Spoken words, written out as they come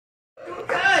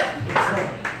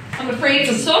creates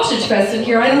a sausage fest in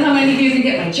here. I don't know how many of you can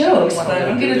get my jokes, but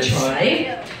I'm going to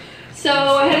try. So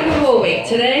I had to go to a wake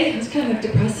today. It was kind of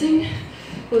depressing.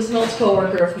 It was an old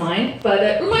co-worker of mine, but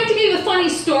it reminded me of a funny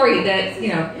story that,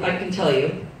 I can tell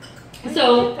you.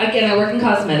 So, again, I work in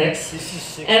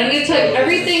cosmetics, and I'm going to tell you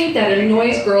everything that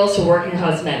annoys girls who work in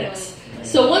cosmetics.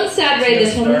 So one Saturday,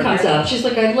 this woman comes up. She's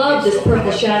like, I love this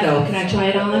purple shadow. Can I try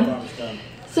it on?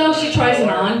 So she tries it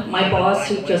on. My boss,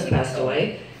 who just passed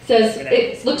away, says,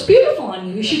 it looks beautiful on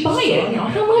you. You should buy it.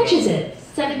 How much is it?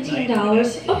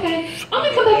 $17. Okay. I'm going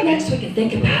to come back next week and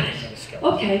think about it.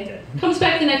 Okay. Comes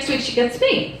back the next week, she gets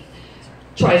me.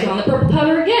 Tries on the purple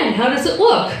powder again. How does it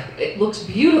look? It looks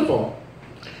beautiful.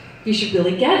 You should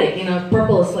really get it.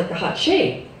 Purple is like a hot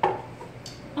shade.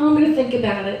 I'm going to think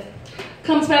about it.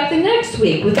 Comes back the next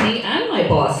week with me and my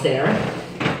boss there.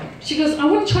 She goes, I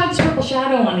want to try this purple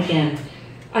shadow on again.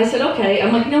 I said, okay.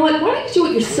 I'm like, you know what? Why don't you do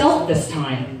it yourself this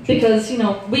time? Because,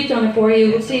 we've done it for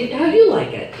you. We'll see how you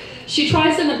like it. She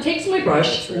tries it and takes my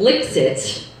brush, licks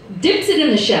it, dips it in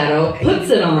the shadow, puts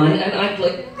it on, and I'm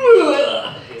like,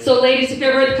 ugh. So ladies, if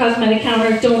you're ever at the cosmetic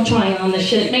counter, don't try it on the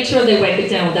shit. Make sure they wipe it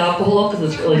down with alcohol,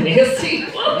 because it's really nasty.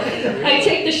 I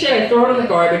take the shit, I throw it in the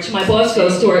garbage. My boss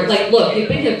goes to her, like, look, you've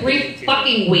been here 3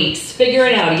 fucking weeks. Figure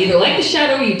it out. You either like the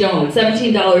shadow or you don't.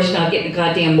 $17, you're not getting a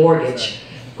goddamn mortgage.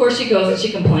 Of course she goes and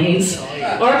she complains.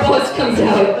 Our boss comes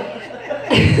out,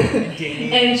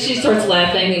 and she starts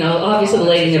laughing. Obviously the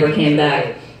lady never came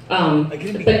back.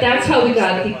 But that's how we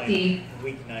got the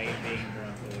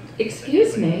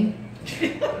excuse me.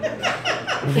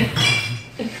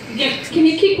 Can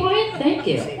you keep quiet? Thank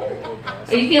you.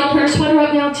 Are you feeling her sweater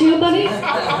up now too, buddy?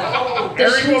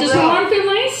 Does her arm feel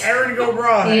nice? Erin go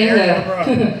bra.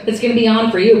 Yeah. It's going to be on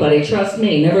for you, buddy. Trust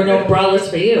me. Never no braless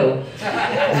for you.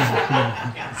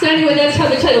 So anyway, that's how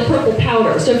the title Purple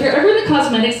Powder. So if you're ever in the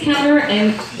cosmetics counter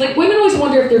and, women always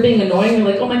wonder if they're being annoying. They're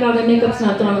like, oh my God, my makeup's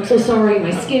not done. I'm so sorry.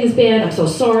 My skin is bad. I'm so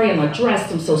sorry. I'm not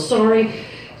dressed. I'm so sorry.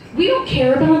 We don't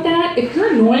care about that. If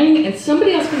you're annoying and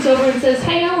somebody else comes over and says,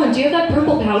 hey Ellen, do you have that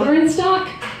purple powder in stock?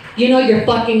 You're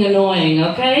fucking annoying,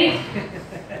 okay?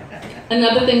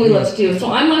 Another thing we love to do. So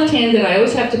I'm left-handed. I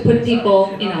always have to put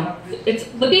people, being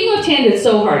left-handed is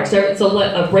so hard because it's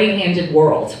a right-handed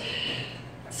world.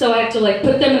 So I have to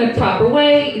put them in a proper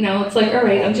way. It's like, all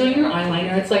right, I'm doing your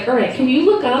eyeliner. It's like, all right, can you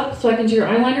look up so I can do your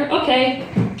eyeliner? Okay.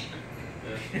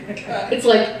 It's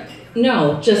like,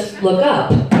 no, just look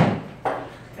up.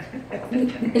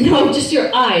 No, just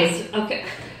your eyes. Okay.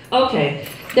 Okay.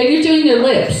 Then you're doing your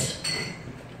lips.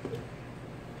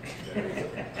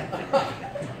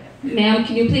 Ma'am,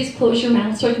 can you please close your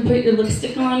mouth so I can put your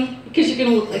lipstick on? Because you're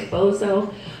going to look like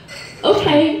Bozo.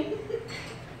 Okay.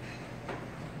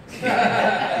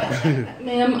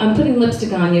 Ma'am, I'm putting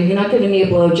lipstick on you. You're not giving me a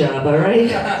blowjob, all right?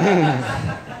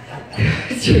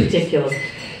 It's ridiculous.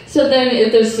 So then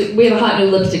we have a hot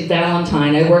new lipstick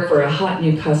Valentine. I work for a hot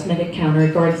new cosmetic counter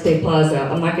at Garden State Plaza.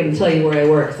 I'm not going to tell you where I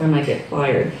work because I might get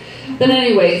fired. But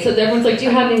anyway, so everyone's like, do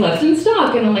you have any left in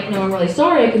stock? And I'm like, no, I'm really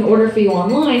sorry. I can order for you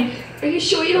online. Are you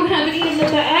sure you don't have any in the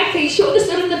back? Are you sure there's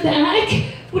none in the back?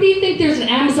 What do you think? There's an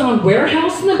Amazon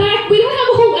warehouse in the back? We don't have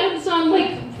a whole Amazon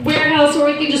warehouse where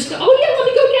we can just go, oh yeah, let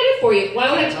me go get it for you.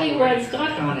 Why would I tell you where I have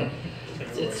stock on it?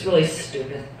 It's really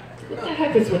stupid. What the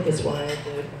heck is with this wire,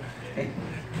 dude?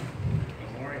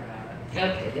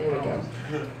 Okay, there we go.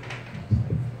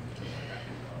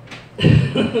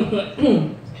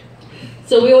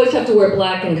 So we always have to wear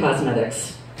black in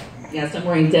cosmetics. Yes, I'm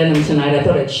wearing denim tonight. I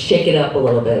thought I'd shake it up a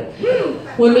little bit.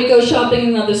 When we go shopping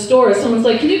in other stores, someone's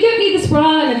like, can you get me this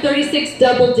bra in a 36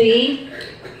 double D?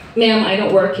 Ma'am, I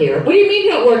don't work here. What do you mean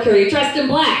you don't work here? You're dressed in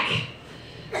black.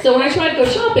 So when I try to go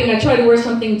shopping, I try to wear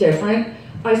something different.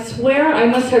 I swear I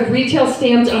must have retail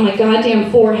stamped on my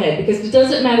goddamn forehead because it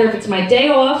doesn't matter if it's my day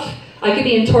off. I could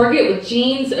be in Target with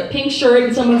jeans, a pink shirt,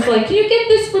 and someone's like, can you get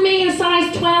this for me in a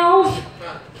size 12?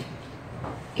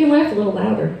 You can laugh a little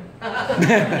louder.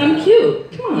 I'm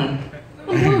cute. Come on. I'm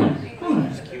blonde. Come on.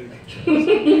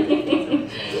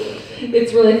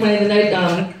 It's really funny. The night,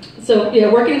 so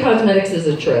yeah, working in cosmetics is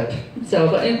a trip. So,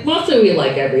 but mostly we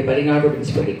like everybody. Not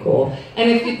everybody's pretty cool. And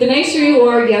if the nicer you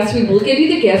are, yes, we will give you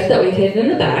the gift that we've hidden in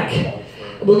the back.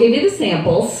 We'll give you the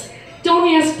samples. Don't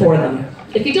ask for them.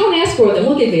 If you don't ask for them,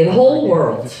 we'll give you the whole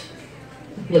world.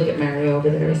 Look at Mario over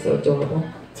there, so adorable.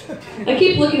 I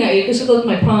keep looking at you because you looked at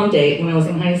my prom date when I was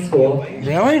in high school.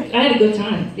 Really? I had a good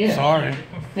time, yeah. Sorry.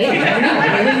 Hey, you never know.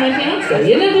 I was my fiance.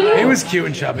 You never know. He was cute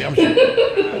and chubby, I'm sure.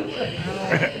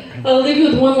 I'll leave you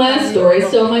with one last story.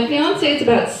 So my fiance is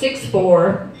about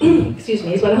 6'4". Excuse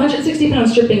me. He's about 160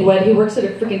 pounds dripping wet. He works at a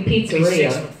freaking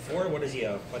pizzeria. He's 6'4"? What is he,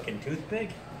 a fucking toothpick?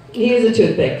 He is a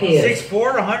toothpick. He is.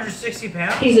 6'4", 160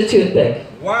 pounds? He's a toothpick.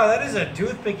 Wow, that is a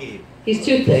toothpicky. He's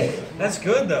toothpick. That's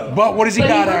good, though. But what does he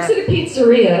got? But he works at a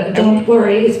pizzeria, and don't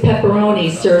worry, his pepperoni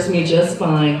serves me just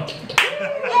fine.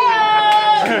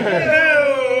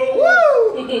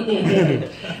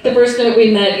 The first night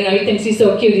we met, you know, he thinks he's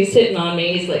so cute, he's hitting on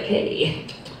me. He's like, hey,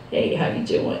 how you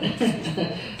doing?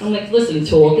 I'm like, listen,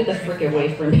 tool, get the frick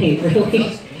away from me,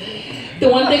 really. The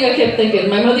one thing I kept thinking,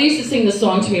 my mother used to sing this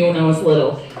song to me when I was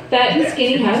little. Fat and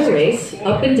Skinny had a race,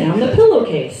 up and down the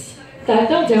pillowcase. Fat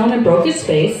fell down and broke his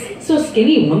face, so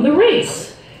Skinny won the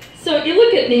race. So you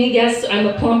look at me, yes, I'm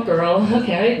a plump girl.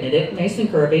 Okay, I admit it, nice and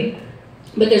curvy.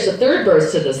 But there's a third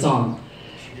verse to the song.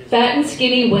 Fat and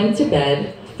Skinny went to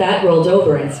bed. Fat rolled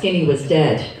over and Skinny was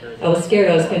dead. I was scared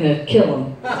I was going to kill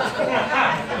him.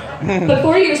 But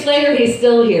 4 years later, he's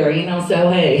still here, you know,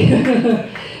 so hey.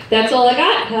 That's all I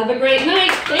got. Have a great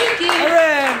night. Thank you.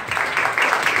 Hooray!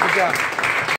 Good job.